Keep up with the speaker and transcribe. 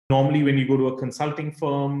Normally, when you go to a consulting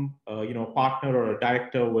firm, a partner or a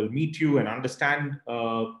director will meet you and understand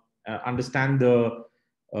the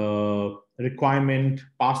requirement,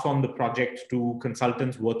 pass on the project to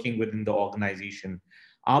consultants working within the organization.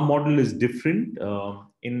 Our model is different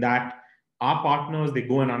in that our partners, they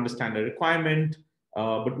go and understand the requirement,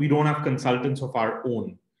 but we don't have consultants of our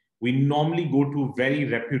own. We normally go to very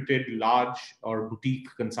reputed, large or boutique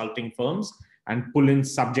consulting firms and pull in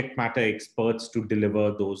subject matter experts to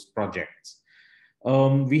deliver those projects.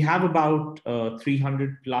 We have about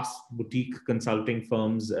 300 plus boutique consulting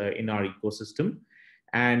firms in our ecosystem.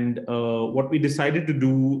 And what we decided to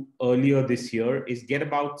do earlier this year is get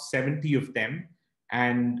about 70 of them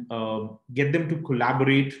and get them to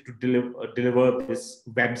collaborate to deliver this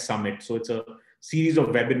web summit. So it's a series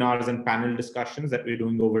of webinars and panel discussions that we're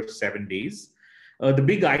doing over 7 days. The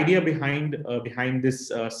big idea behind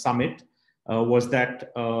this summit was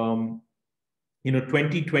that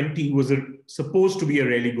 2020 was supposed to be a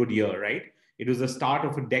really good year, right? It was the start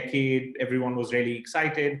of a decade. Everyone was really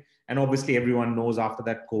excited. And obviously, everyone knows after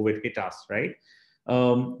that COVID hit us, right?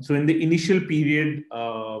 So in the initial period,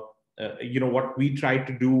 what we tried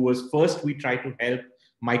to do was first we tried to help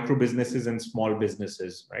micro businesses and small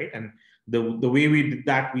businesses, right? And the way we did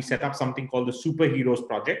that, we set up something called the Superheroes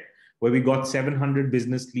Project, where we got 700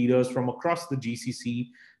 business leaders from across the GCC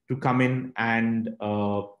to come in and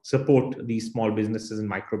support these small businesses and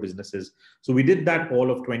micro businesses. So we did that all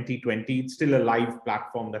of 2020. It's still a live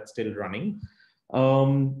platform that's still running.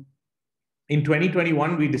 In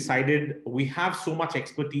 2021, we decided we have so much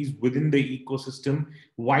expertise within the ecosystem.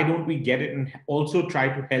 Why don't we get it and also try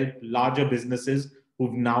to help larger businesses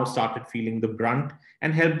who've now started feeling the brunt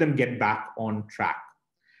and help them get back on track?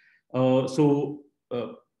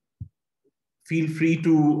 Feel free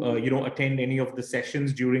to attend any of the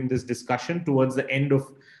sessions during this discussion. Towards the end of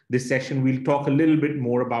this session, we'll talk a little bit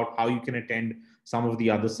more about how you can attend some of the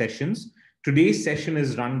other sessions. Today's session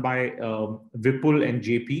is run by Vipul and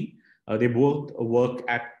JP. They both work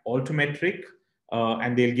at Altimetric,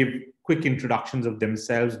 and they'll give quick introductions of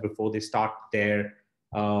themselves before they start their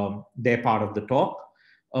part of the talk.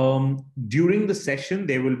 During the session,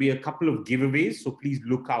 there will be a couple of giveaways, so please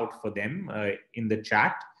look out for them in the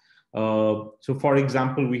chat. So, for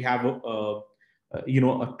example, we have a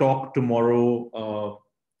talk tomorrow,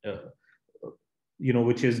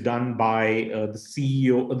 which is done by the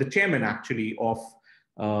CEO, the chairman actually of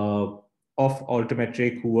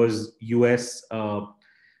Altimetric, who was US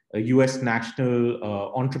National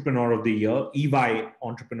Entrepreneur of the Year, EY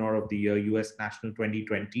Entrepreneur of the Year, US National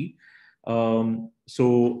 2020.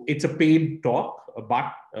 So it's a paid talk,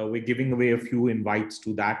 but we're giving away a few invites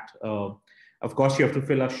to that. Of course, you have to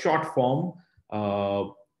fill a short form,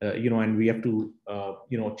 and we have to,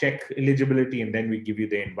 check eligibility, and then we give you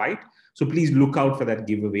the invite. So please look out for that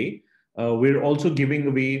giveaway. We're also giving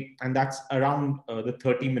away, and that's around the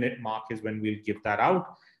 30-minute mark is when we'll give that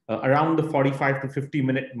out. Around the 45 to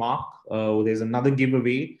 50-minute mark, there's another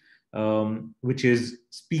giveaway, which is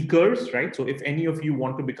speakers, right? So if any of you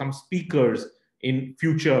want to become speakers in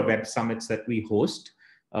future web summits that we host,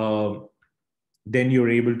 then you're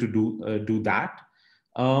able to do that.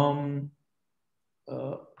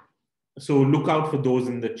 So look out for those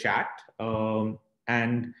in the chat.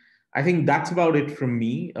 And I think that's about it from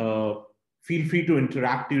me. Feel free to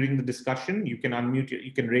interact during the discussion. You can unmute,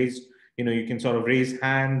 you can raise, you can sort of raise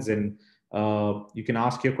hands, and you can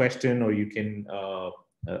ask your question, or you can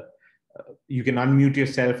unmute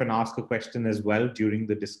yourself and ask a question as well during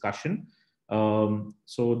the discussion.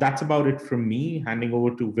 So that's about it from me. Handing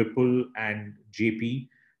over to Vipul and JP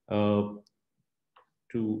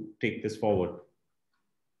to take this forward.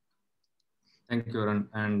 Thank you, Arun.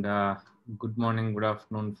 And good morning, good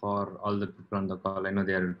afternoon for all the people on the call. I know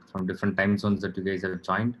they are from different time zones that you guys have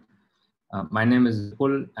joined. My name is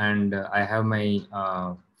Vipul, and I have my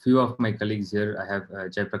few of my colleagues here. I have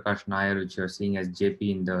Jaiprakash Nair, which you are seeing as JP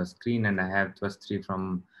in the screen, and I have Twastri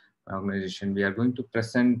from my organization. We are going to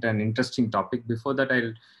present an interesting topic. Before that,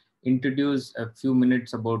 I'll introduce a few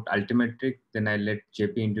minutes about Altimetric, then I'll let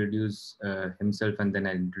JP introduce himself, and then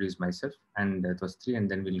I'll introduce myself and Twastri, and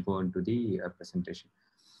then we'll go into the presentation.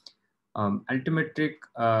 Altimetric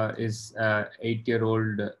is an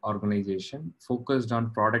 8-year-old organization focused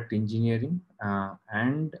on product engineering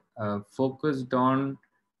and focused on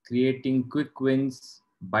creating quick wins,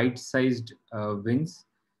 bite-sized wins,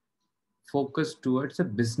 focused towards a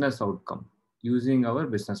business outcome using our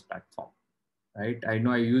business platform. Right? I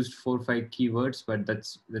know I used 4 or 5 keywords, but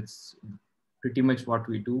that's pretty much what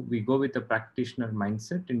we do. We go with a practitioner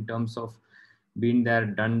mindset in terms of been there,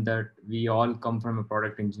 done that. We all come from a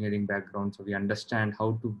product engineering background, so we understand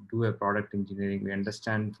how to do a product engineering. We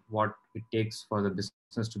understand what it takes for the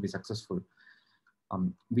business to be successful.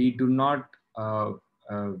 We do not uh,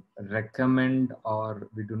 recommend, or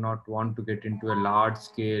we do not want to get into a large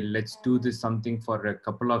scale, let's do this something for a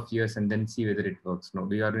couple of years and then see whether it works. No,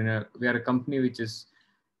 we are a company which is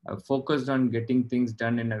focused on getting things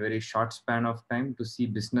done in a very short span of time to see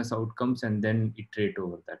business outcomes and then iterate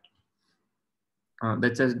over that.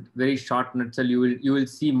 That's a very short nutshell. You will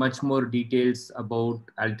see much more details about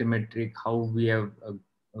Altimetric, how we have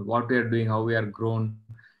what we are doing, how we are grown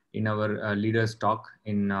in our leaders talk,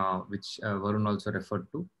 in which Varun also referred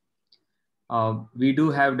to. We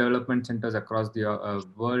do have development centers across the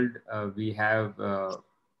world. We have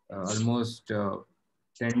almost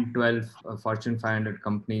 10, 12 Fortune 500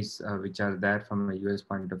 companies which are there from a US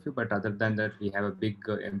point of view. But other than that, we have a big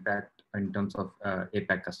impact in terms of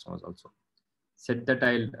APAC customers also. Said that,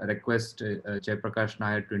 I'll request Jaiprakash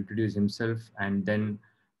Nair to introduce himself, and then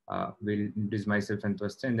we'll introduce myself and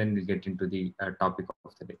Twasta, and then we'll get into the topic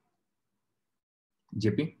of the day.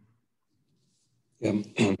 JP? Yeah.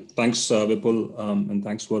 Thanks, Vipul, and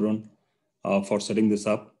thanks, Varun, for setting this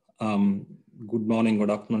up. Good morning, good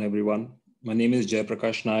afternoon, everyone. My name is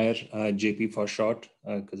Jaiprakash Nair, JP for short,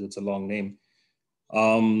 because it's a long name.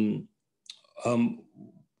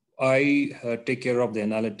 I take care of the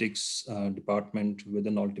analytics department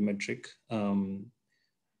within Altimetric.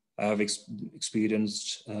 I have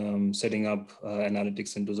experienced setting up analytics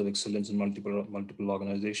centers of excellence in multiple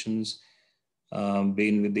organizations.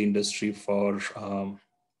 Been with the industry for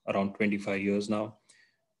around 25 years now.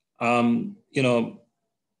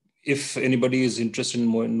 If anybody is interested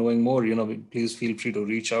in knowing more, please feel free to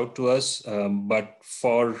reach out to us. But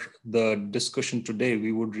for the discussion today,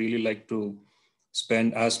 we would really like to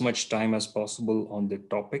spend as much time as possible on the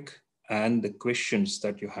topic and the questions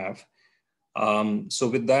that you have. So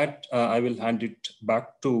with that, I will hand it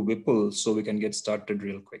back to Vipul so we can get started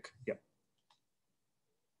real quick. Yeah.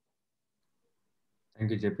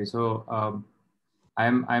 Thank you, JP. So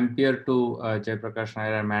I'm peer to Jaiprakash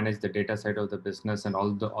Nair. I manage the data side of the business, and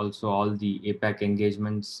also all the APAC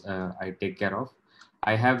engagements I take care of.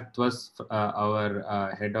 I have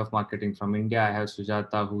our head of marketing from India. I have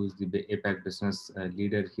Sujata, who is the APAC business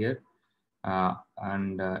leader here.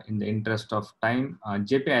 And in the interest of time,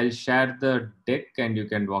 JP, I'll share the deck and you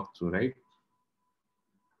can walk through, right?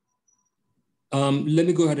 Let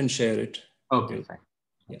me go ahead and share it. Okay, fine.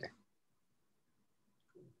 Yeah. Okay.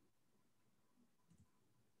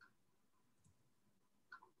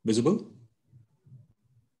 Visible?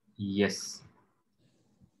 Yes.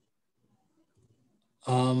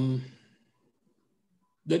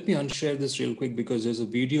 Let me unshare this real quick because there's a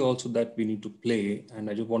video also that we need to play, and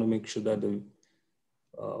I just want to make sure that the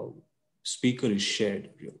speaker is shared.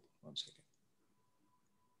 One second.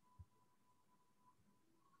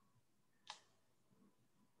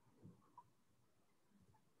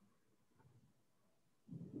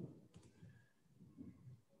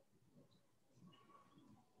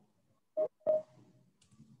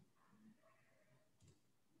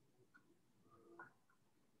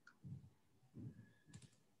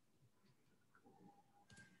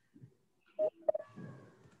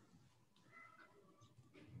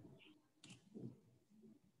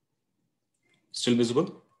 Still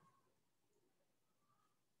visible?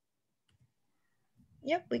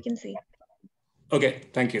 Yep, we can see. Okay,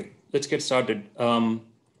 thank you. Let's get started. And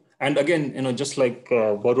again, just like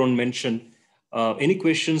Varun mentioned, any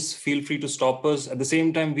questions, feel free to stop us. At the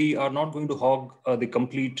same time, we are not going to hog the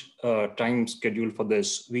complete time schedule for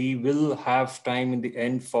this. We will have time in the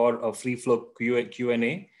end for a free flow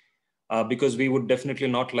Q&A because we would definitely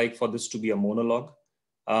not like for this to be a monologue.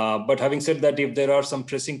 But having said that, if there are some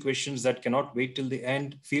pressing questions that cannot wait till the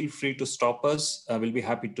end, feel free to stop us. We'll be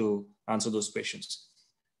happy to answer those questions.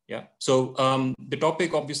 Yeah. So the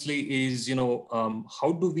topic obviously is,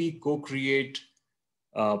 how do we co-create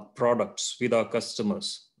products with our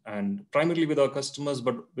customers, and primarily with our customers,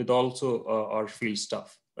 but with also our field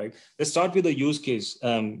staff, right? Let's start with a use case.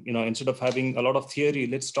 Instead of having a lot of theory,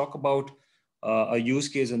 let's talk about a use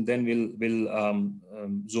case, and then we'll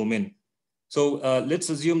zoom in. So let's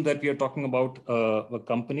assume that we are talking about a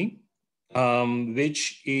company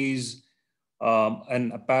which is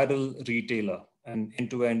an apparel retailer, an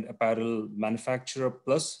end-to-end apparel manufacturer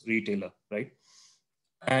plus retailer, right?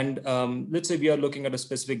 And let's say we are looking at a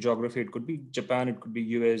specific geography. It could be Japan, it could be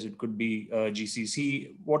US, it could be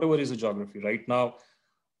GCC, whatever is the geography right now.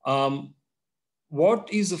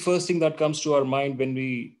 What is the first thing that comes to our mind when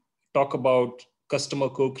we talk about customer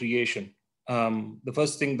co-creation? The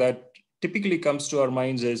first thing that typically comes to our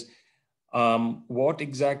minds is What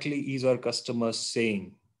exactly is our customer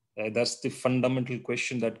saying? That's the fundamental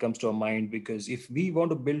question that comes to our mind, because if we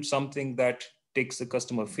want to build something that takes the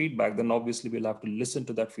customer feedback, then obviously we'll have to listen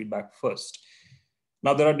to that feedback first.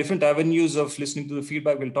 Now, there are different avenues of listening to the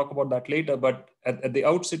feedback. We'll talk about that later, but at the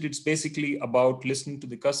outset, it's basically about listening to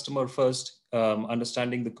the customer first,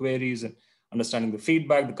 understanding the queries and understanding the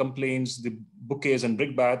feedback, the complaints, the bouquets and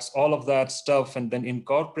brickbats, all of that stuff, and then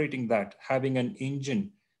incorporating that, having an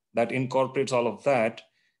engine that incorporates all of that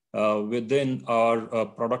within our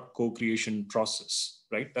product co-creation process,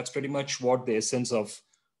 right? That's pretty much what the essence of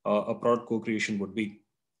a product co-creation would be.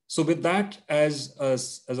 So with that as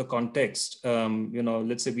a context,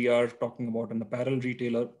 let's say we are talking about an apparel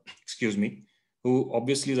retailer, excuse me, who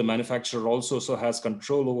obviously is a manufacturer also, so has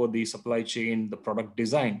control over the supply chain, the product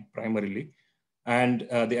design primarily, and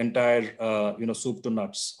the entire soup to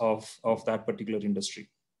nuts of that particular industry.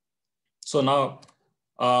 So now,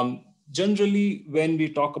 generally, when we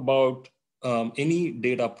talk about any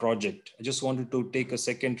data project, I just wanted to take a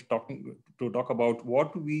second to talk about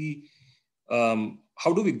what we,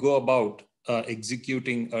 how do we go about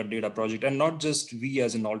executing a data project, and not just we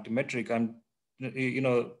as an Altimetric, and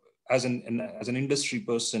as an industry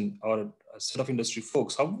person or a set of industry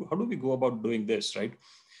folks, how do we go about doing this, right?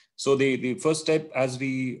 So the first step, as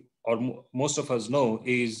we or most of us know,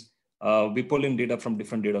 is we pull in data from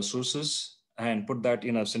different data sources and put that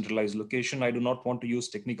in a centralized location. I do not want to use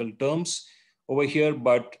technical terms over here,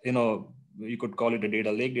 but you could call it a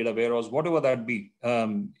data lake, data warehouse, whatever that be.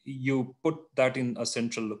 You put that in a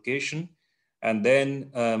central location, and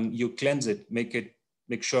then you cleanse it,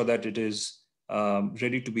 make sure that it is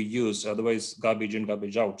ready to be used. Otherwise, garbage in,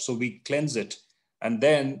 garbage out. So we cleanse it, and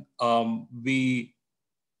then we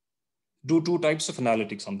do two types of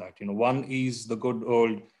analytics on that. One is the good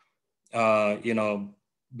old,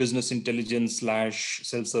 business intelligence /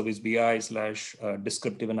 self-service BI /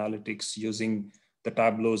 descriptive analytics using the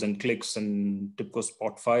Tableaus and Clicks and TIBCO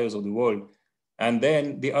Spotfires of the world. And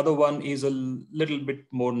then the other one is a little bit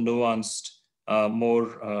more nuanced,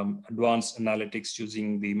 more advanced analytics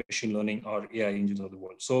using the machine learning or AI engines of the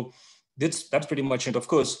world. So that's pretty much it. Of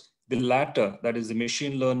course, the latter, that is the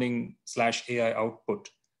machine learning / AI output,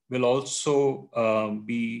 will also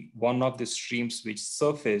be one of the streams which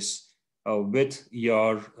surface with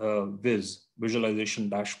your visualization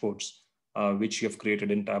dashboards, which you have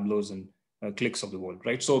created in Tableaus and Clicks of the world,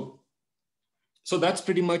 right? So that's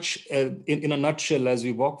pretty much in a nutshell, as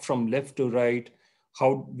we walk from left to right,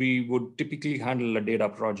 how we would typically handle a data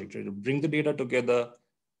project, right? Bring the data together,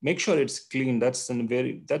 make sure it's clean. That's an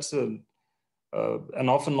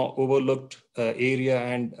often overlooked area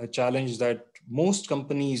and a challenge that most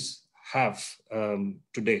companies have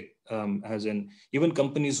today, as in even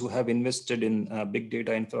companies who have invested in big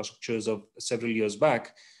data infrastructures of several years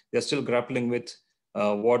back, they're still grappling with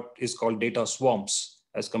what is called data swamps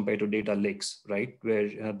as compared to data lakes, right? Where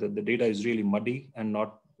the data is really muddy and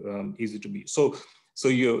not easy to be. So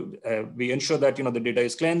we ensure that the data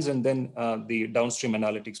is cleansed, and then the downstream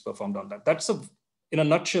analytics performed on that. That's in a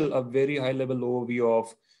nutshell, a very high level overview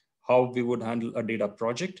of how we would handle a data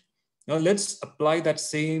project. Now let's apply that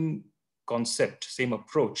same concept, same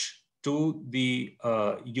approach to the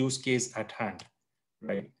use case at hand,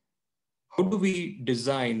 right? How do we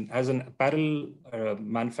design, as an apparel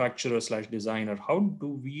manufacturer / designer, how do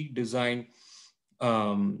we design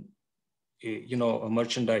a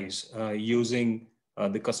merchandise using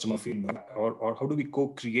the customer feedback, or how do we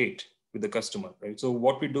co-create with the customer, right? So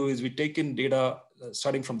what we do is we take in data,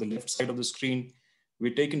 starting from the left side of the screen,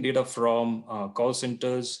 we take in data from call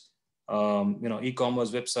centers,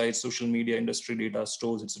 e-commerce websites, social media, industry data,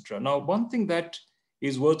 stores, etc. Now, one thing that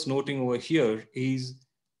is worth noting over here is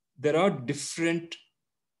there are different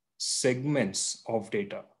segments of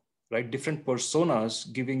data, right? Different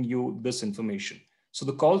personas giving you this information. So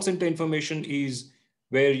the call center information is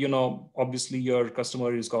where, obviously your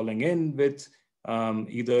customer is calling in with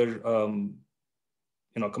either,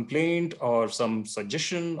 complaint or some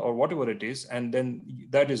suggestion or whatever it is, and then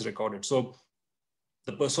that is recorded. So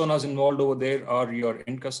the personas involved over there are your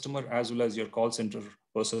end customer as well as your call center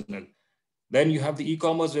personnel. Then you have the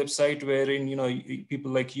e-commerce website wherein,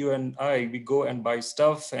 people like you and I, we go and buy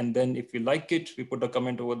stuff. And then if we like it, we put a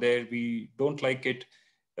comment over there. We don't like it,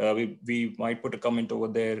 we might put a comment over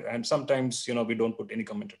there. And sometimes, we don't put any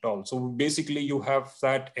comment at all. So basically you have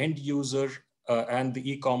that end user and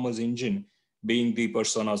the e-commerce engine being the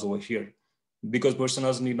personas over here, because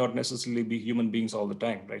personas need not necessarily be human beings all the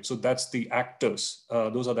time, right? So that's the actors.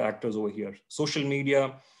 Those are the actors over here. Social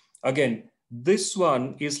media, again, This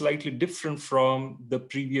one is slightly different from the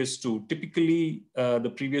previous two. Typically,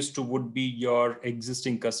 the previous two would be your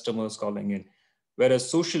existing customers calling in, whereas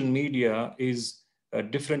social media is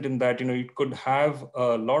different in that, it could have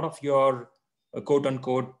a lot of your quote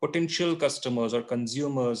unquote potential customers or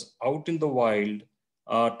consumers out in the wild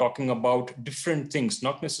talking about different things,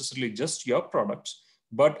 not necessarily just your products,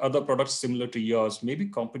 but other products similar to yours, maybe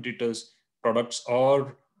competitors' products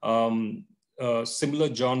or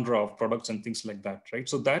similar genre of products and things like that, right?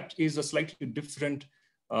 So that is a slightly different,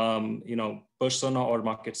 persona or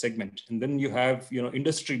market segment. And then you have,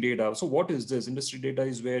 industry data. So what is this? Industry data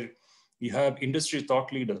is where you have industry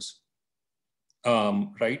thought leaders,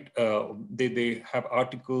 right? They have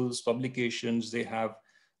articles, publications,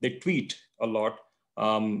 they tweet a lot.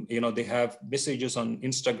 They have messages on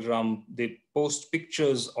Instagram, they post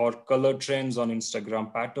pictures or color trends on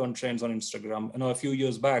Instagram, pattern trends on Instagram. A few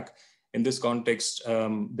years back in this context,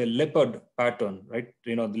 the leopard pattern, right?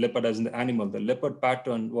 The leopard as in the animal, the leopard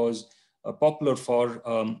pattern was popular for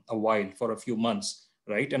a while, for a few months,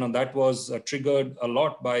 right? And that was triggered a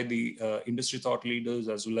lot by the industry thought leaders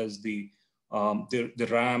as well as the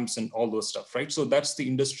ramps and all those stuff, right? So that's the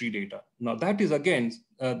industry data. Now that is again,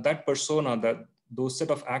 that persona, that those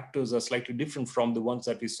set of actors are slightly different from the ones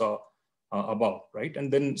that we saw above, right?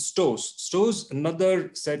 And then stores,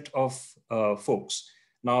 another set of folks.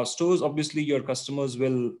 Now stores, obviously your customers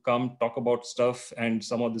will come talk about stuff and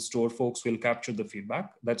some of the store folks will capture the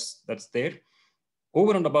feedback. That's there.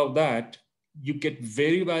 Over and above that, you get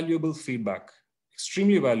very valuable feedback,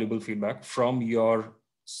 extremely valuable feedback from your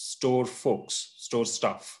store folks, store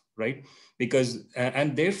staff, right? Because,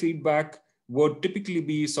 and their feedback would typically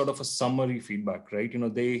be sort of a summary feedback, right?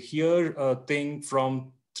 They hear a thing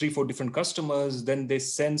from 3-4 different customers, then they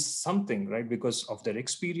sense something, right? Because of their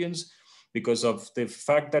experience, because of the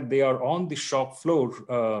fact that they are on the shop floor,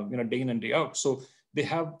 day in and day out. So they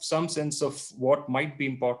have some sense of what might be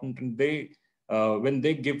important, and they, when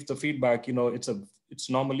they give the feedback, it's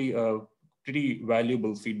normally a pretty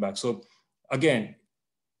valuable feedback. So again,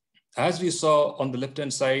 as we saw on the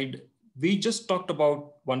left-hand side, we just talked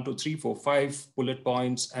about 1, 2, 3, 4, 5 bullet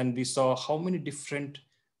points, and we saw how many different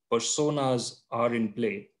personas are in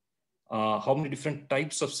play, how many different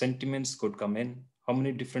types of sentiments could come in, how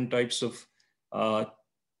many different types of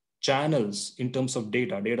channels in terms of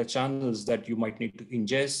data channels that you might need to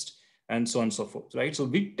ingest, and so on and so forth, right? So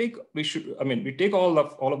we take all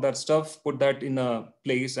of that stuff, put that in a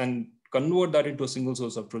place and convert that into a single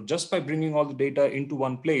source of truth. Just by bringing all the data into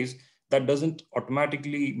one place, that doesn't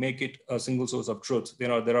automatically make it a single source of truth.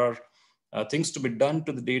 There are things to be done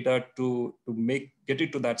to the data to get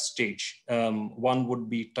it to that stage. One would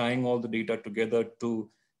be tying all the data together to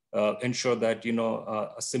ensure that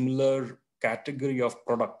a similar category of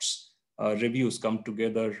products reviews come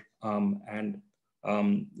together, and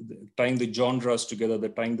tying the genres together,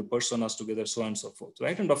 tying the personas together, so on and so forth,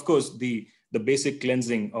 right? And of course, the basic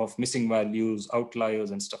cleansing of missing values,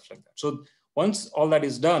 outliers, and stuff like that. So once all that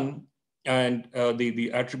is done, and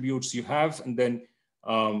the attributes you have, and then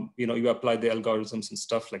you apply the algorithms and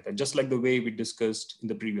stuff like that, just like the way we discussed in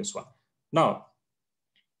the previous one. Now,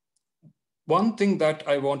 one thing that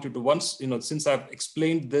I wanted to since I've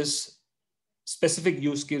explained this specific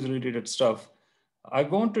use case related stuff, I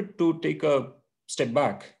wanted to take a step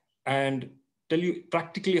back and tell you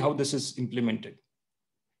practically how this is implemented.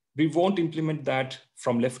 We won't implement that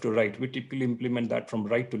from left to right. We typically implement that from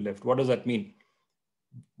right to left. What does that mean?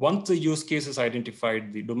 Once the use case is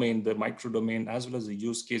identified, the domain, the micro domain, as well as the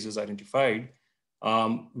use case is identified,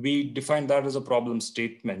 we define that as a problem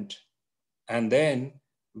statement. And then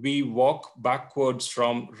we walk backwards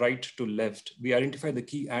from right to left. We identify the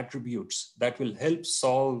key attributes that will help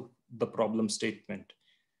solve the problem statement,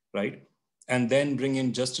 right? And then bring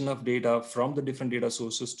in just enough data from the different data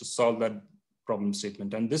sources to solve that problem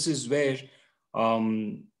statement. And this is where,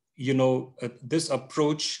 this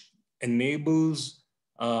approach enables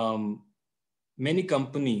many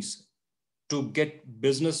companies to get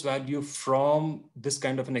business value from this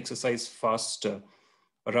kind of an exercise faster,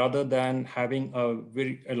 rather than having a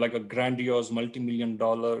a grandiose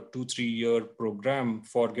multi-million-dollar 2-3 year program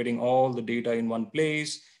for getting all the data in one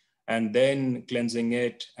place and then cleansing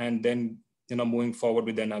it and then moving forward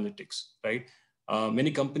with the analytics, right?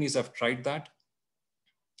 Many companies have tried that,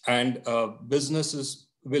 and businesses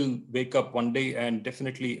will wake up one day, and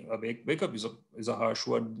definitely wake up is a harsh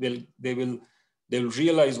word. They will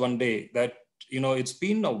realize one day that it's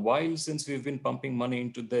been a while since we've been pumping money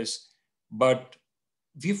into this, but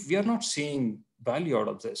we are not seeing value out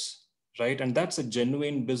of this, right? And that's a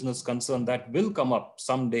genuine business concern that will come up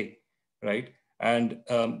someday, right? And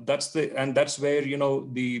that's where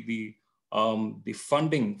the The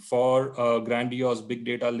funding for a grandiose big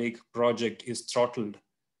data lake project is throttled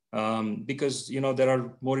because there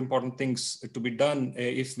are more important things to be done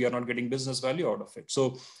if we are not getting business value out of it.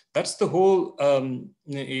 So that's the whole,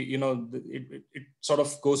 it sort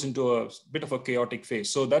of goes into a bit of a chaotic phase.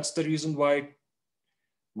 So that's the reason why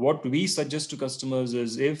what we suggest to customers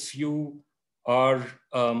is, if you are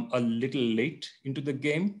a little late into the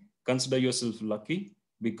game, consider yourself lucky,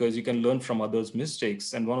 because you can learn from others'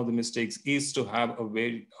 mistakes. And one of the mistakes is to have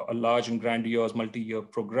a large and grandiose multi-year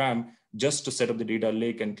program just to set up the data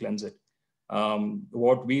lake and cleanse it.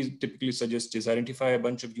 What we typically suggest is identify a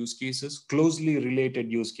bunch of use cases, closely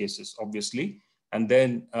related use cases, obviously, and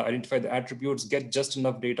then identify the attributes, get just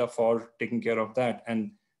enough data for taking care of that,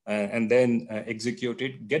 and then execute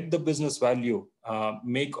it, get the business value,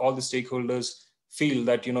 make all the stakeholders feel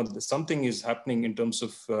that something is happening in terms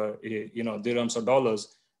of dirhams or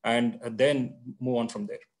dollars, and then move on from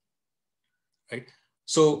there, right?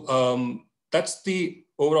 So that's the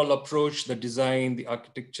overall approach, the design, the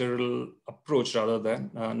architectural approach, rather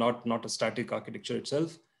than not a static architecture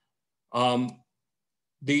itself. So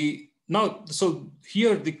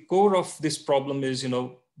here the core of this problem is,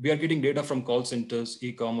 we are getting data from call centers,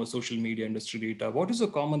 e-commerce, social media, industry data. What is the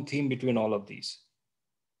common theme between all of these?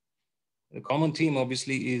 The common theme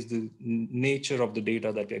obviously is the nature of the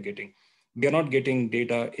data that we are getting. We are not getting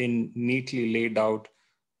data in neatly laid out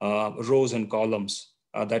rows and columns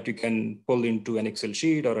that you can pull into an Excel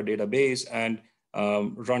sheet or a database and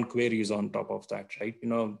run queries on top of that, right?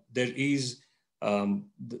 There is,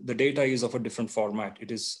 the data is of a different format. It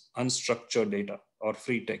is unstructured data or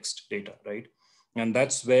free text data, right? And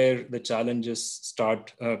that's where the challenges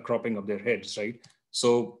start cropping up their heads, right?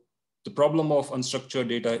 So the problem of unstructured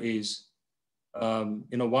data is,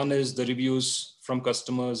 one is the reviews from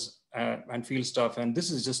customers and field staff. And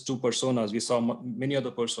this is just two personas. We saw many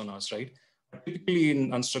other personas, right? Typically in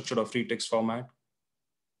unstructured or free text format.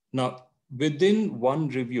 Now, within one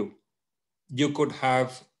review, you could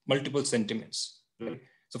have multiple sentiments, right?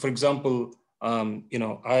 So for example,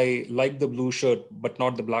 I like the blue shirt, but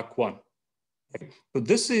not the black one. Right? So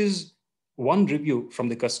this is one review from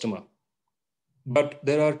the customer, but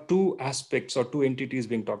there are two aspects or two entities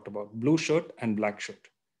being talked about: blue shirt and black shirt,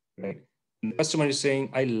 right? And the customer is saying,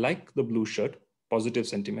 I like the blue shirt, positive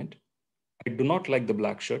sentiment. I do not like the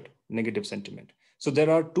black shirt, negative sentiment. So there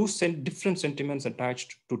are two different sentiments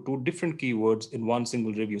attached to two different keywords in one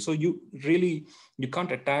single review. So you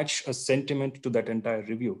can't attach a sentiment to that entire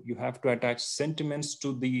review. You have to attach sentiments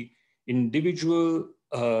to the individual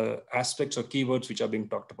aspects or keywords which are being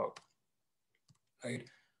talked about, right?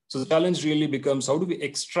 So the challenge really becomes, how do we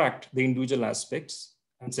extract the individual aspects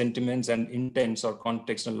and sentiments and intents or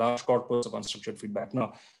context and large corpus of unstructured feedback?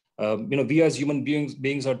 Now, we as human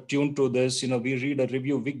beings are tuned to this. We read a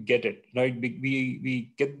review, we get it, right?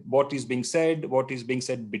 We get what is being said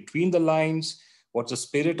between the lines, what's the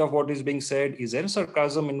spirit of what is being said, is there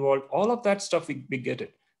sarcasm involved? All of that stuff, we get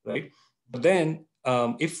it, right? But then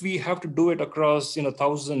if we have to do it across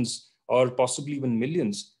thousands or possibly even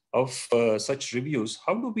millions of such reviews,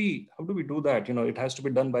 how do we do that? It has to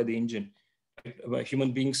be done by the engine, right? By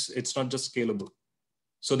human beings, it's not just scalable.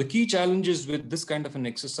 So the key challenges with this kind of an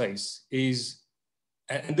exercise is,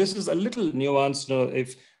 and this is a little nuanced,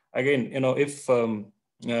 if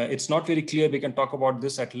it's not very clear, we can talk about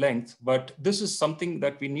this at length, but this is something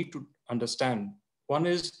that we need to understand. One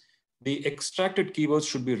is, the extracted keywords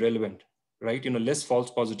should be relevant, right? Less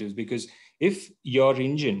false positives, because if your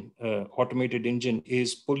engine, automated engine,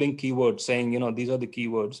 is pulling keywords saying, these are the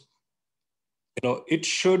keywords, it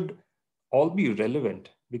should all be relevant,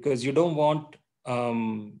 because you don't want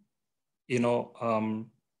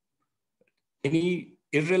any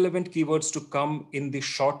irrelevant keywords to come in the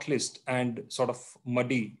shortlist and sort of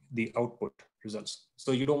muddy the output results.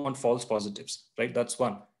 So you don't want false positives, right? That's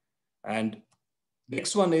one. And the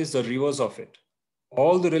next one is the reverse of it.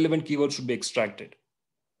 All the relevant keywords should be extracted,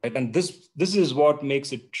 right? And this is what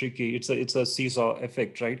makes it tricky. It's a seesaw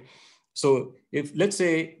effect, right? So if, let's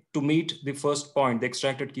say, to meet the first point, the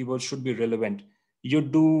extracted keywords should be relevant, you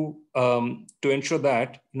do to ensure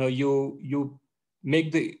that you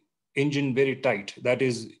make the engine very tight. That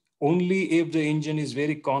is, only if the engine is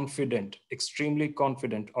very confident, extremely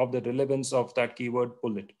confident of the relevance of that keyword,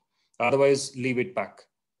 pull it. Otherwise, leave it back,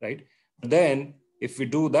 right? Then if we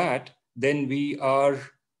do that, then we are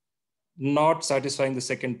not satisfying the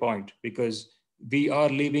second point, because we are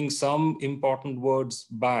leaving some important words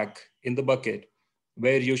back in the bucket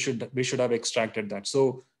where we should have extracted that.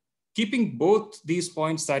 So keeping both these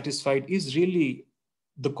points satisfied is really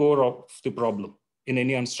the core of the problem. in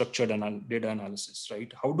any unstructured data analysis,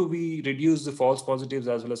 right? How do we reduce the false positives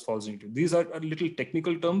as well as false negatives? These are a little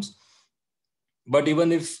technical terms, but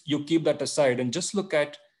even if you keep that aside and just look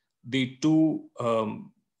at the two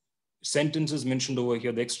sentences mentioned over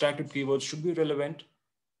here, the extracted keywords should be relevant,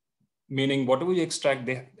 meaning whatever you extract,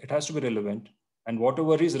 it has to be relevant, and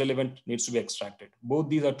whatever is relevant needs to be extracted. Both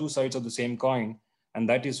these are two sides of the same coin, and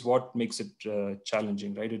that is what makes it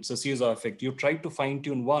challenging, right? It's a seesaw effect. You try to fine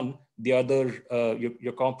tune one, the other,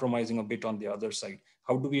 you're compromising a bit on the other side.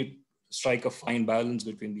 How do we strike a fine balance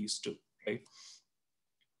between these two, right?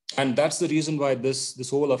 And that's the reason why this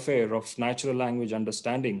whole affair of natural language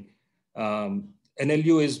understanding,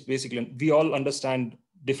 NLU is basically, we all understand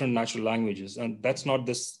different natural languages, and that's not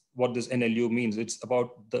what this NLU means. It's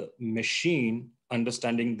about the machine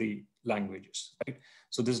understanding the languages, right?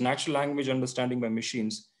 So this natural language understanding by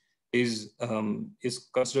machines is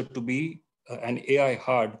considered to be an AI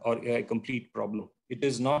hard or AI complete problem. It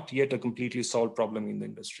is not yet a completely solved problem in the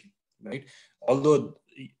industry, right? Although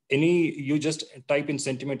you just type in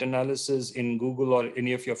sentiment analysis in Google or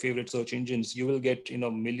any of your favorite search engines, you will get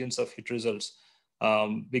millions of hit results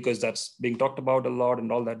because that's being talked about a lot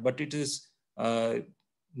and all that. But it is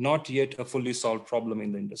not yet a fully solved problem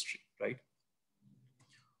in the industry, right?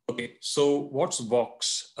 Okay, so what's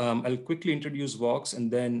Vox? I'll quickly introduce Vox,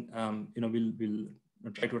 and then we'll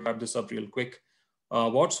try to wrap this up real quick.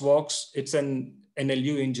 What's Vox? It's an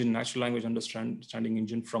NLU engine, natural language understanding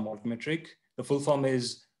engine from Altmetric. The full form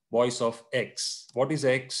is voice of X. What is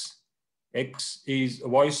X? X is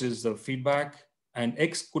voice is the feedback, and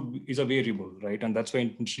X is a variable, right? And that's why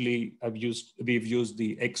intentionally we've used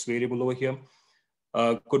the X variable over here.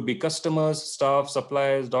 Could be customers, staff,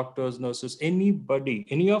 suppliers, doctors, nurses, anybody,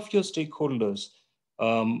 any of your stakeholders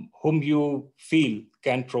whom you feel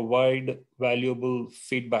can provide valuable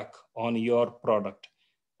feedback on your product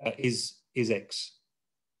is X.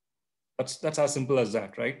 That's as simple as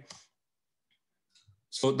that, right?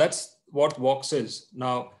 So that's what Vox is.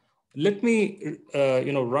 Now, let me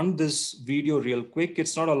run this video real quick.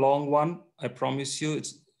 It's not a long one, I promise you.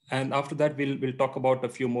 And after that, we'll talk about a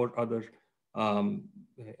few more other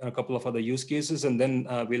a couple of other use cases, and then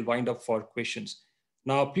we'll wind up for questions.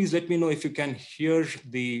 Now, please let me know if you can hear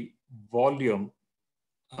the volume.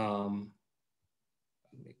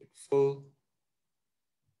 Make it full.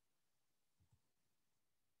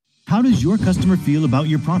 How does your customer feel about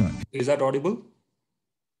your product? Is that audible?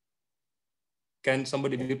 Can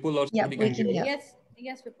somebody, Vipul or somebody can hear?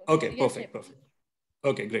 Yes, Vipul. Okay, yes, perfect.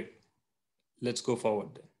 Okay, great. Let's go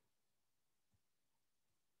forward then.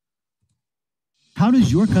 How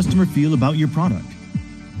does your customer feel about your product?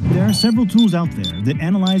 There are several tools out there that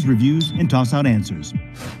analyze reviews and toss out answers.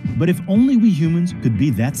 But if only we humans could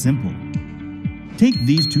be that simple. Take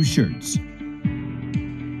these two shirts.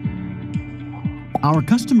 Our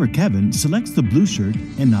customer Kevin selects the blue shirt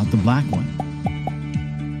and not the black one.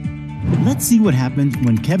 Let's see what happens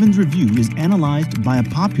when Kevin's review is analyzed by a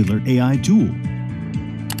popular AI tool.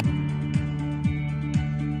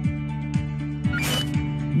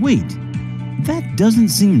 Wait, that doesn't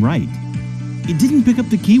seem right. It didn't pick up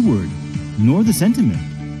the keyword, nor the sentiment.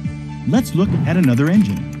 Let's look at another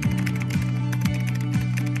engine.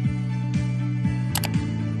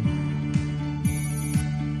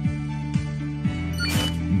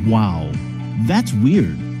 Wow, that's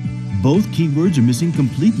weird. Both keywords are missing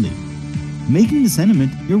completely, making the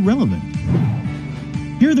sentiment irrelevant.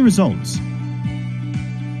 Here are the results.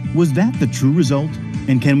 Was that the true result?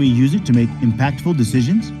 And can we use it to make impactful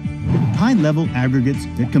decisions? High-level aggregates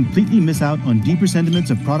that completely miss out on deeper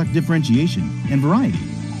sentiments of product differentiation and variety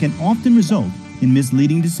can often result in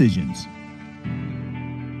misleading decisions.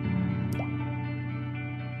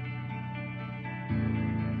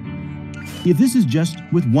 If this is just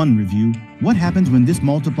with one review, what happens when this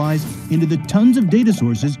multiplies into the tons of data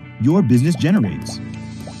sources your business generates?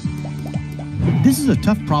 This is a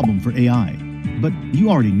tough problem for AI, but you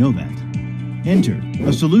already know that. Enter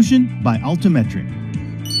a solution by Altmetric.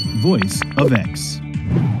 Voice of X.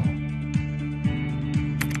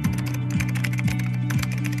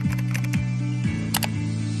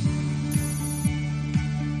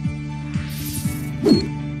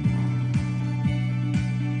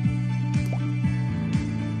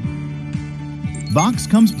 Vox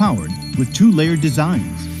comes powered with two layered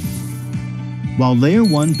designs. While Layer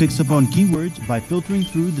 1 picks up on keywords by filtering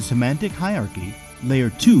through the semantic hierarchy,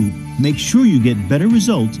 Layer 2 makes sure you get better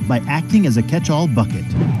results by acting as a catch-all bucket.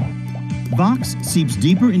 Vox seeps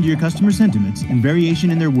deeper into your customer sentiments and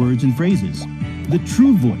variation in their words and phrases. The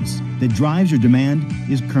true voice that drives your demand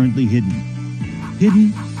is currently hidden.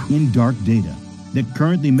 Hidden in dark data that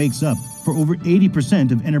currently makes up for over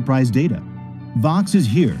 80% of enterprise data. Vox is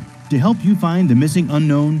here to help you find the missing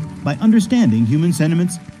unknown by understanding human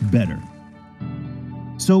sentiments better.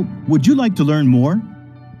 So, would you like to learn more?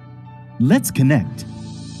 Let's connect.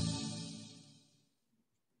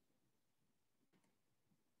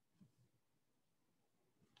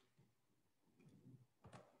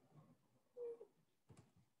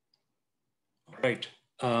 Right.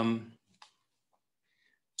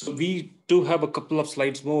 So we do have a couple of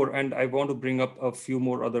slides more, and I want to bring up a few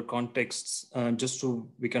more other contexts just so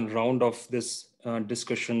we can round off this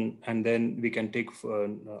discussion, and then we can take a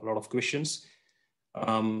lot of questions.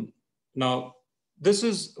 Now, this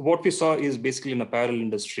is what we saw is basically an apparel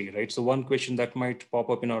industry, right? So one question that might pop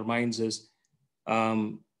up in our minds is,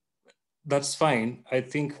 that's fine. I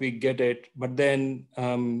think we get it. But then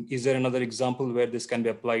is there another example where this can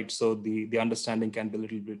be applied so the understanding can be a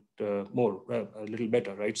little bit a little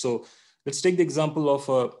better, right? So let's take the example of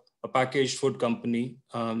a packaged food company.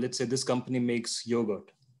 Let's say this company makes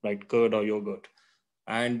yogurt, right? Curd or yogurt.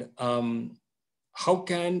 And how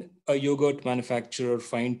can a yogurt manufacturer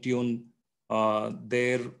fine tune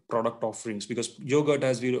their product offerings? Because yogurt,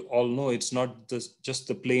 as we all know, it's not just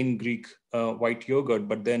the plain Greek white yogurt,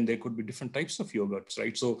 but then there could be different types of yogurts,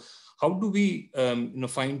 right? So how do we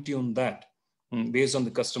fine tune that based on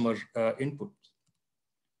the customer input?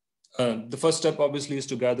 The first step obviously is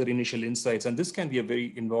to gather initial insights, and this can be a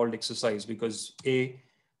very involved exercise because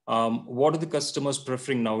what are the customers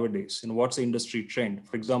preferring nowadays? What's the industry trend?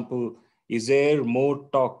 For example, is there more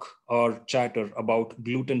talk or chatter about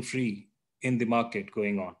gluten-free in the market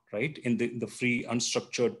going on, right? In the free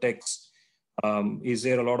unstructured text, is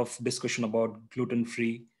there a lot of discussion about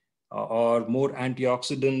gluten-free or more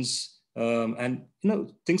antioxidants and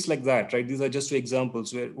things like that, right? These are just two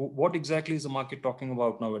examples where what exactly is the market talking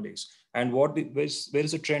about nowadays, and where is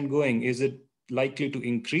the trend going? Is it likely to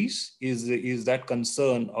increase? Is that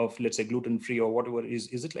concern of, let's say, gluten-free or whatever,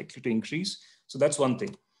 is it likely to increase? So that's one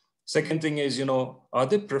thing. Second thing is, are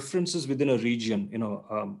there preferences within a region,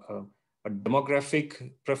 a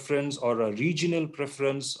demographic preference or a regional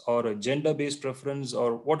preference or a gender-based preference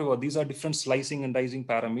or whatever? These are different slicing and dicing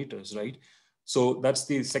parameters, right? So that's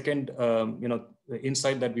the second,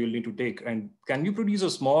 insight that we will need to take. And can you produce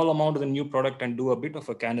a small amount of the new product and do a bit of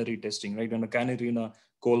a cannery testing, right? And a cannery in a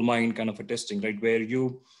coal mine kind of a testing, right? Where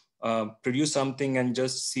you produce something and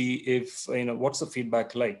just see if, what's the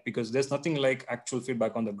feedback like? Because there's nothing like actual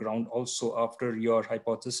feedback on the ground also after your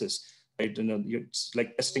hypothesis, right? It's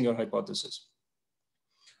like testing your hypothesis.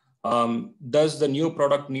 Does the new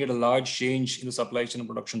product need a large change in the supply chain and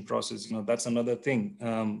production process? That's another thing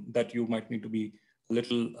that you might need to be a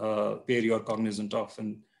little wary or cognizant of.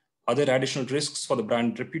 And other additional risks for the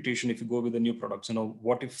brand reputation if you go with the new products?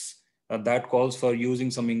 What if that calls for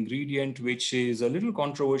using some ingredient which is a little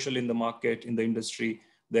controversial in the market, in the industry?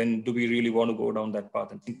 Then do we really want to go down that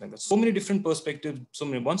path and things like that? So many different perspectives,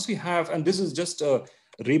 once we have, and this is just a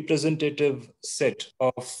representative set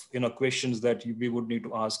of questions that we would need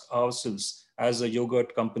to ask ourselves as a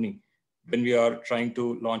yogurt company when we are trying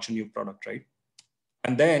to launch a new product, right?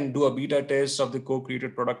 And then do a beta test of the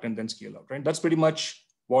co-created product and then scale up, right? That's pretty much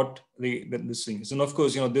what this thing is. And of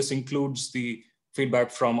course, this includes the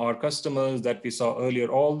feedback from our customers that we saw earlier,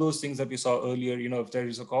 all those things that we saw earlier. If there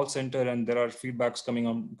is a call center and there are feedbacks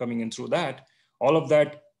coming in through that, all of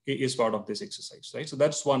that is part of this exercise, right? So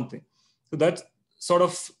that's one thing. So that's sort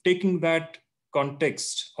of taking that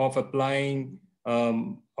context of applying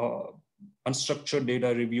unstructured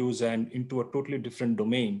data reviews and into a totally different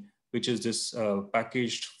domain, which is this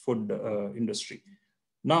packaged food industry.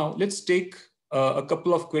 Now, let's take a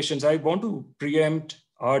couple of questions. I want to preempt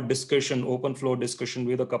our discussion, open floor discussion,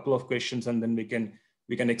 with a couple of questions, and then we can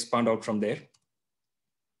expand out from there.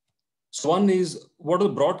 So one is, what are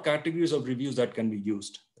the broad categories of reviews that can be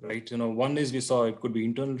used, right? One is, we saw it could be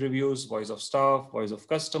internal reviews, voice of staff, voice of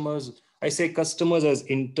customers. I say customers as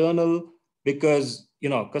internal because,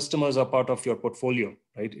 customers are part of your portfolio,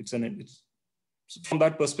 right? It's from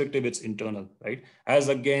that perspective, it's internal, right? As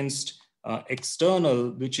against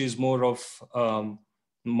external, which is more of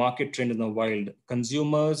market trend in the wild.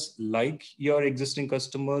 Consumers like your existing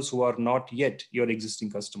customers who are not yet your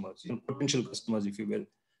existing customers, potential customers, if you will,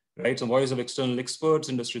 right? So voice of external experts,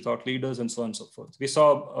 industry thought leaders, and so on and so forth. We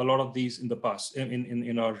saw a lot of these in the past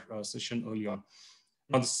in our session early on.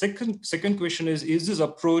 Now, the second question is this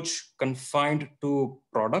approach confined to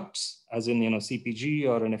products, as in CPG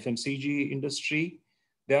or an FMCG industry?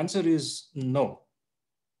 The answer is no.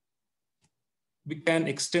 We can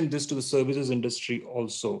extend this to the services industry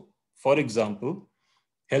also. For example,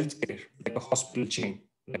 healthcare, like a hospital chain,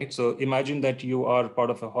 right? So imagine that you are part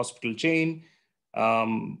of a hospital chain.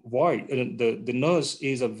 why? The nurse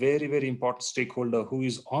is a very, very important stakeholder who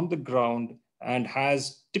is on the ground and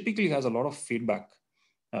typically has a lot of feedback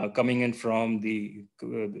coming in from the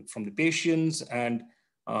patients, and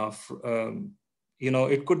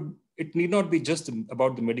it need not be just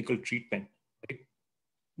about the medical treatment. Right?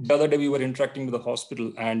 The other day we were interacting with the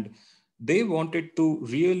hospital, and they wanted to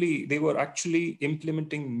they were actually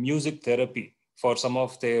implementing music therapy for some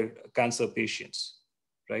of their cancer patients,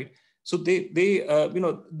 right? So these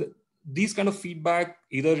kind of feedback,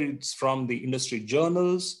 either it's from the industry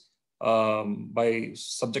journals, by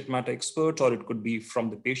subject matter experts, or it could be from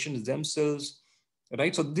the patients themselves,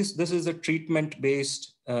 right? So this is a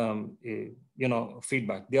treatment-based,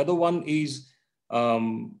 feedback. The other one is,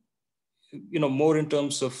 more in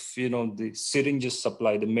terms of, the syringes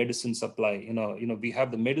supply, the medicine supply. We have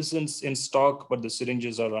the medicines in stock, but the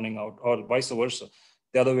syringes are running out, or vice versa,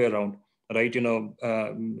 the other way around, right?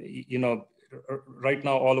 Right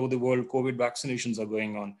now all over the world, COVID vaccinations are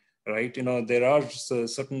going on, right? There are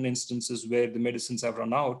certain instances where the medicines have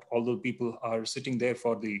run out, although people are sitting there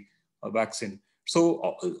for the vaccine.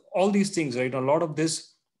 So all these things, right? A lot of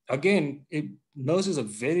this, again, nurse is a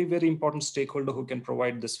very, very important stakeholder who can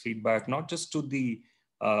provide this feedback, not just to the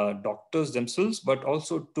doctors themselves, but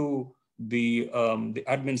also to the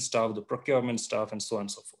admin staff, the procurement staff, and so on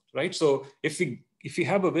and so forth, right? So if we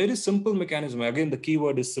have a very simple mechanism, again, the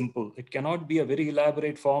keyword is simple. It cannot be a very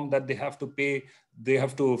elaborate form that they have to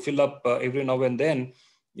fill up every now and then,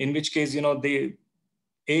 in which case,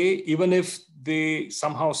 even if they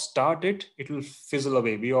somehow start it, it will fizzle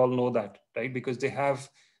away. We all know that, right? Because they have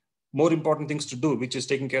more important things to do, which is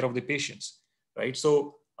taking care of the patients, right?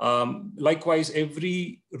 So likewise,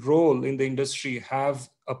 every role in the industry have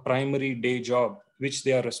a primary day job, which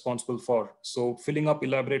they are responsible for. So filling up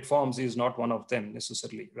elaborate forms is not one of them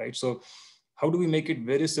necessarily, right? So how do we make it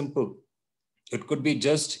very simple? It could be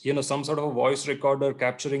just, some sort of a voice recorder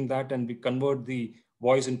capturing that, and we convert the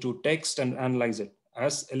voice into text and analyze it.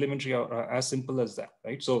 As elementary or as simple as that,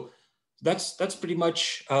 right? So that's pretty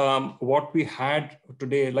much what we had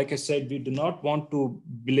today. Like I said, we do not want to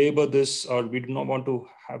belabor this, or we do not want to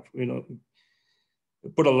have,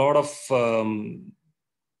 put a lot of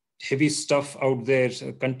heavy stuff out there,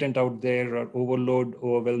 content out there, or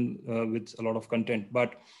overwhelm with a lot of content.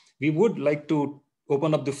 But we would like to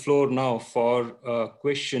open up the floor now for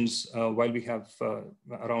questions while we have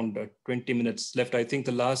around 20 minutes left. I think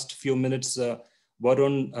the last few minutes,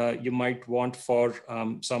 Varun, you might want for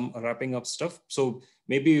some wrapping up stuff. So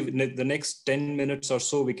maybe the next 10 minutes or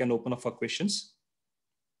so, we can open up for questions.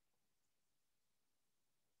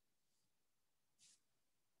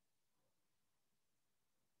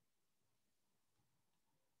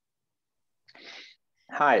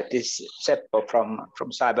 Hi, this is Seppo from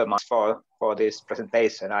Cybermark for this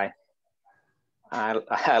presentation. I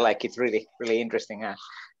like it, really interesting.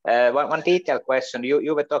 One detailed question.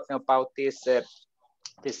 You were talking about this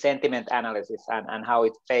sentiment analysis and how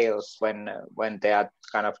it fails when there are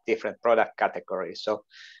kind of different product categories. So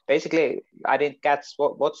basically, I didn't catch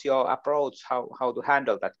what's your approach, how to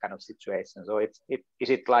handle that kind of situation. So is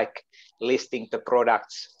it like listing the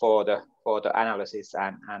products for the analysis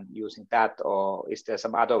and using that, or is there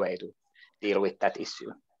some other way to deal with that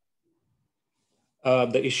issue?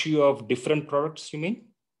 The issue of different products, you mean?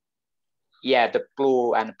 Yeah, the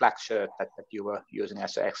blue and black shirt that you were using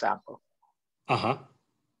as an example. Uh-huh.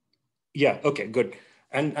 Yeah, okay, good.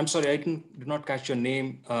 And I'm sorry, I did not catch your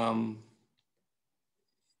name.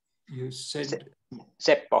 You said?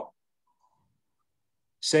 Seppo.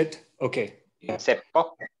 Seth? Okay. Yeah.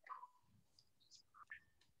 Seppo.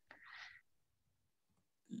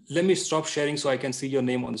 Let me stop sharing so I can see your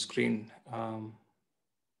name on the screen.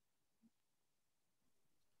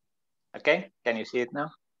 Okay, can you see it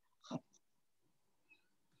now?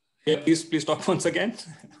 Yeah, please talk once again.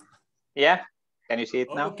 Yeah, can you see it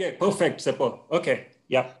now? Okay, perfect, Seppo. Okay,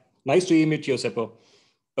 yeah, nice to meet you, Seppo.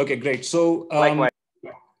 Okay, great. So, likewise.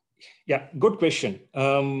 Yeah, good question.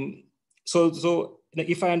 So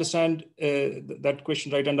if I understand that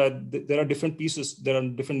question right, and there are different pieces, there are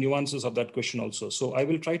different nuances of that question also. So I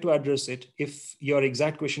will try to address it. If your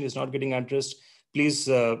exact question is not getting addressed, please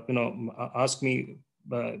ask me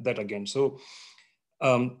that again. So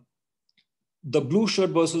the blue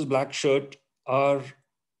shirt versus black shirt are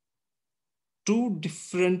two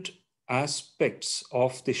different aspects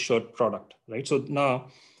of the shirt product, right? So now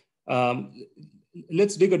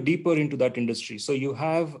let's dig deeper into that industry. So you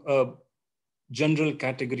have a general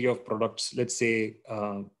category of products, let's say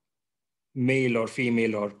male or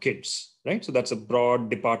female or kids, right? So that's a broad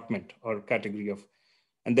department or category of,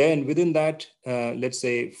 and then within that, let's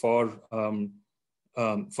say for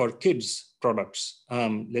for kids products,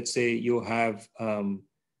 let's say you have,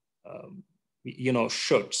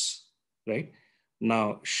 shirts, right?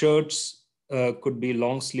 Now, shirts could be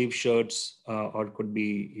long sleeve shirts or could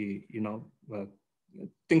be,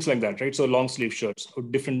 things like that, right? So long sleeve shirts or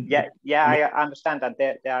different. Yeah, I understand that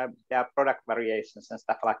there are product variations and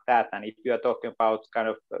stuff like that. And if you are talking about kind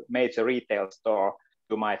of major retail store,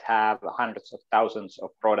 you might have hundreds of thousands of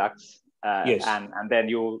products, yes. and then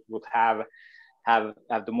you would have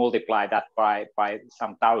to multiply that by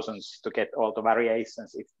some thousands to get all the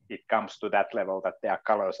variations if it comes to that level, that there are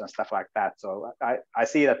colors and stuff like that. So I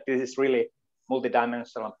see that this is really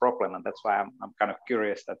multidimensional problem, and that's why I'm kind of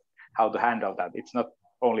curious that how to handle that. It's not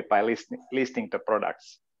only by listing the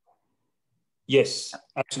products. Yes,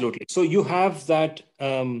 absolutely. So you have that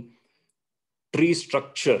tree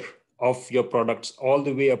structure of your products all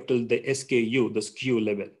the way up till the SKU, the SKU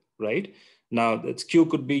level, right? Now, the SKU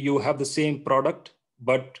could be you have the same product,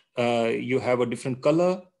 but you have a different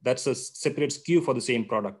color. That's a separate SKU for the same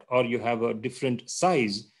product. Or you have a different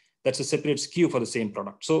size. That's a separate SKU for the same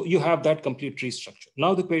product. So you have that complete tree structure.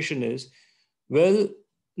 Now the question is, well,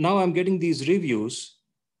 now I'm getting these reviews.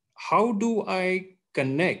 How do I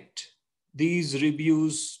connect these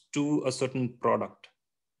reviews to a certain product?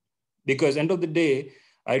 Because end of the day,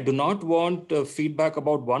 I do not want feedback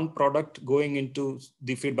about one product going into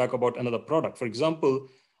the feedback about another product. For example,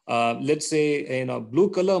 let's say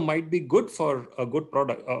blue color might be good for a good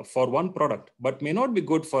product for one product, but may not be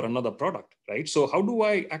good for another product, right? So how do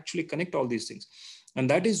I actually connect all these things? And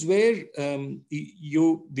that is where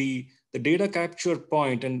the data capture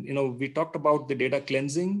point, and we talked about the data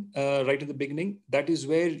cleansing right at the beginning. That is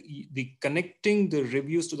where the connecting the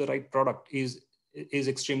reviews to the right product is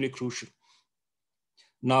extremely crucial.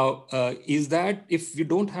 Now, is that, if you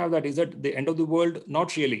don't have that, is that the end of the world?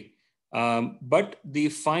 Not really. But the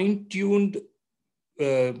fine-tuned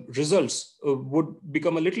results would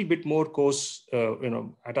become a little bit more coarse,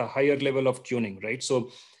 at a higher level of tuning, right?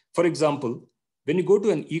 So, for example, when you go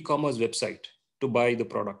to an e-commerce website to buy the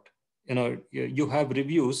product, you have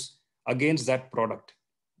reviews against that product,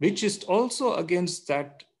 which is also against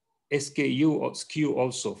that SKU or SKU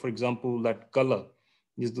also. For example, that color.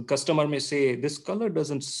 The customer may say, this color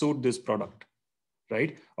doesn't suit this product,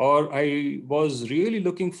 right? Or I was really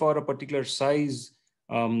looking for a particular size.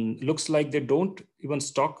 Looks like they don't even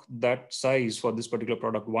stock that size for this particular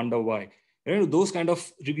product. Wonder why? Those kind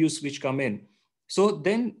of reviews which come in. So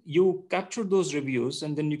then you capture those reviews,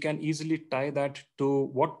 and then you can easily tie that to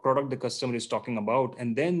what product the customer is talking about.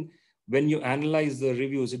 And then when you analyze the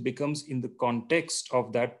reviews, it becomes in the context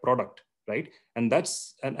of that product, right? And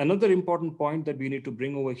that's another important point that we need to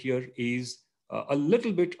bring over here is a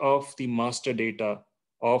little bit of the master data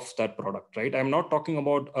of that product, right? I'm not talking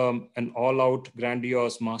about an all-out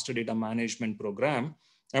grandiose master data management program.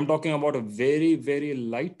 I'm talking about a very, very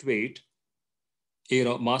lightweight,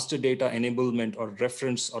 master data enablement or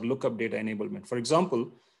reference or lookup data enablement. For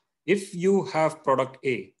example, if you have product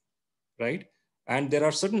A, right? And there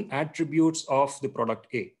are certain attributes of the product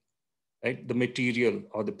A, right? The material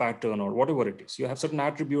or the pattern or whatever it is. You have certain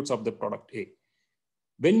attributes of the product A.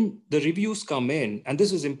 When the reviews come in, and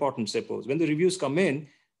this is important, suppose, when the reviews come in,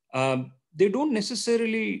 they don't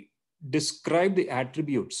necessarily describe the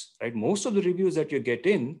attributes, right? Most of the reviews that you get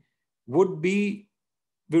in would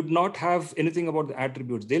not have anything about the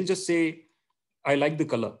attributes. They'll just say, I like the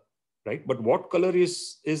color, right? But what color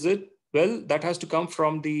is it? Well, that has to come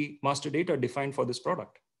from the master data defined for this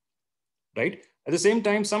product, right? At the same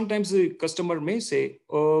time, sometimes the customer may say,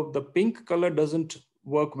 oh, the pink color doesn't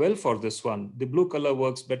work well for this one. The blue color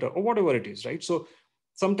works better, or whatever it is, right? So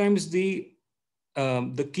sometimes the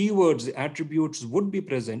keywords, the attributes would be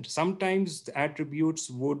present. Sometimes the attributes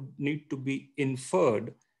would need to be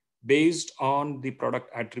inferred based on the product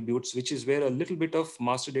attributes, which is where a little bit of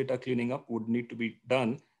master data cleaning up would need to be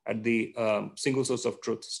done at the single source of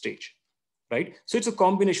truth stage, right? So it's a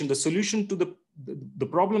combination. The solution to the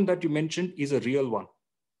problem that you mentioned is a real one,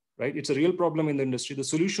 right? It's a real problem in the industry. The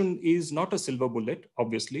solution is not a silver bullet,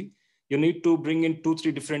 obviously. You need to bring in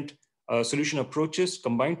 2-3 different solution approaches,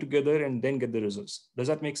 combine together, and then get the results. Does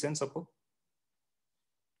that make sense, Apo?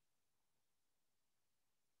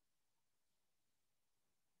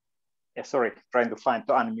 Yeah, sorry, trying to find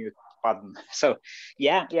the unmute button. So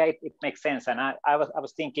yeah, it makes sense. And I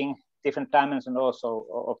was thinking different dimensions also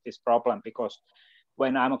of this problem, because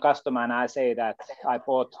when I'm a customer and I say that I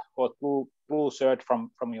bought blue shirt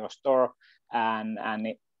from your store and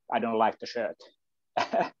I don't like the shirt.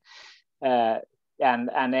 And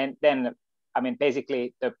then I mean,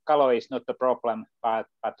 basically the color is not the problem, but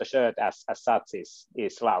the shirt as such is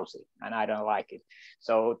lousy, and I don't like it.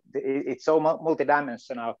 So it's so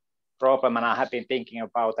multidimensional problem, and I have been thinking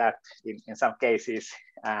about that in some cases,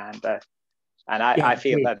 and I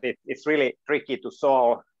feel that it's really tricky to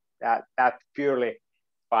solve that purely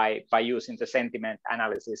by using the sentiment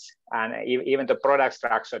analysis, and even the product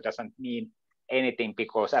structure doesn't mean anything,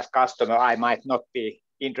 because as customer I might not be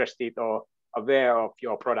interested or aware of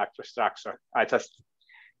your product structure. I just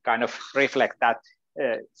kind of reflect that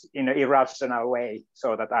in an irrational way,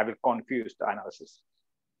 so that I will confuse the analysis.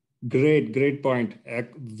 Great point.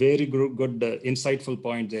 Very good insightful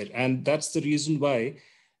point there. And that's the reason why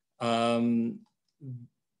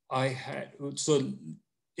I had, so right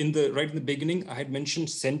in the beginning, I had mentioned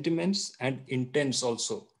sentiments and intents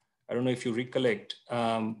also. I don't know if you recollect.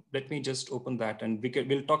 Let me just open that, and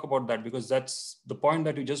we'll talk about that, because that's the point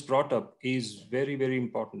that you just brought up is very, very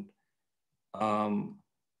important.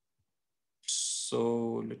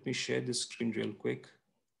 So let me share this screen real quick.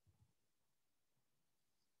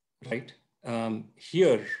 Right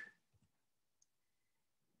here.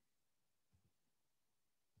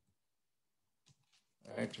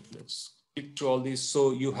 Right, let's click through all these.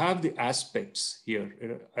 So you have the aspects here.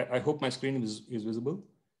 I hope my screen is visible.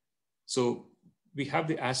 So we have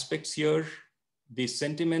the aspects here, the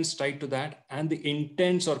sentiments tied to that, and the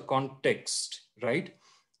intents or context, right?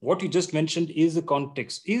 What you just mentioned is the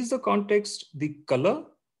context. Is the context the color,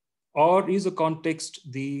 or is the context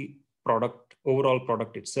the product, overall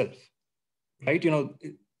product itself, right? You know,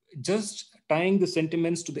 just tying the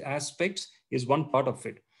sentiments to the aspects is one part of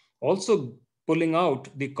it. Also pulling out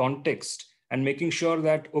the context and making sure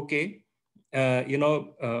that, okay,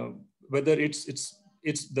 whether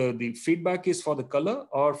it's the feedback is for the color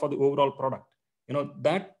or for the overall product, you know,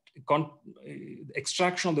 that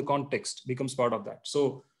extraction of the context becomes part of that.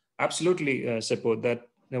 So absolutely, Seppo, that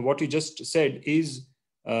what you just said is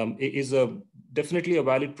definitely a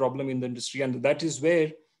valid problem in the industry, and that is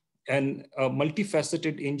where a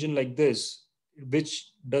multifaceted engine like this,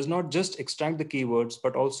 which does not just extract the keywords,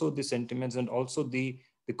 but also the sentiments and also the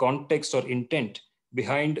context or intent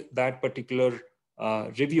behind that particular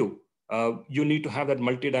review. You need to have that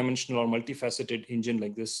multidimensional or multifaceted engine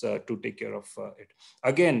like this to take care of it.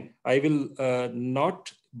 Again, I will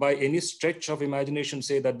not by any stretch of imagination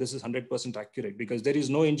say that this is 100% accurate, because there is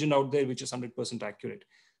no engine out there which is 100% accurate.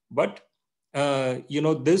 But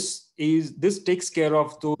this takes care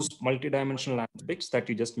of those multidimensional aspects that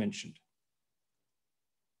you just mentioned.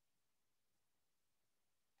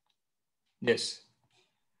 Yes.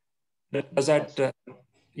 Does that?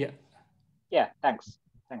 Yeah. Yeah. Thanks.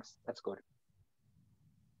 That's good.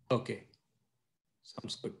 Okay.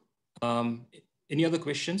 Sounds good. Any other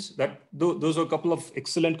questions? Those are a couple of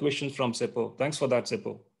excellent questions from Seppo. Thanks for that,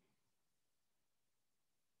 Seppo.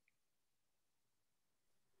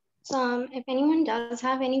 So if anyone does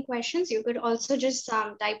have any questions, you could also just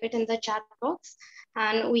type it in the chat box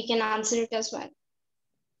and we can answer it as well.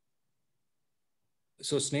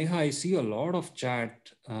 So Sneha, I see a lot of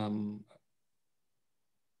chat.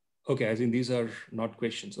 Okay, I think these are not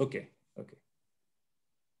questions. Okay,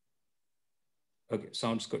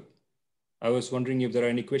 sounds good. I was wondering if there are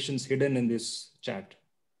any questions hidden in this chat.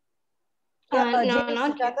 Yeah, no, JP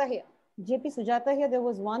not Sujata here. JP Sujata here. There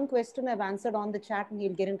was one question I've answered on the chat, and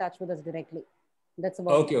he'll get in touch with us directly. That's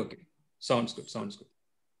about okay. Okay, sounds good.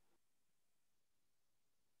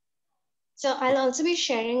 So I'll also be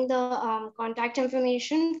sharing the contact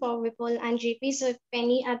information for Vipul and JP. So if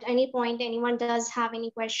at any point anyone does have any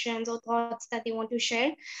questions or thoughts that they want to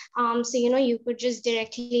share, so you could just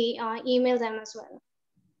directly email them as well.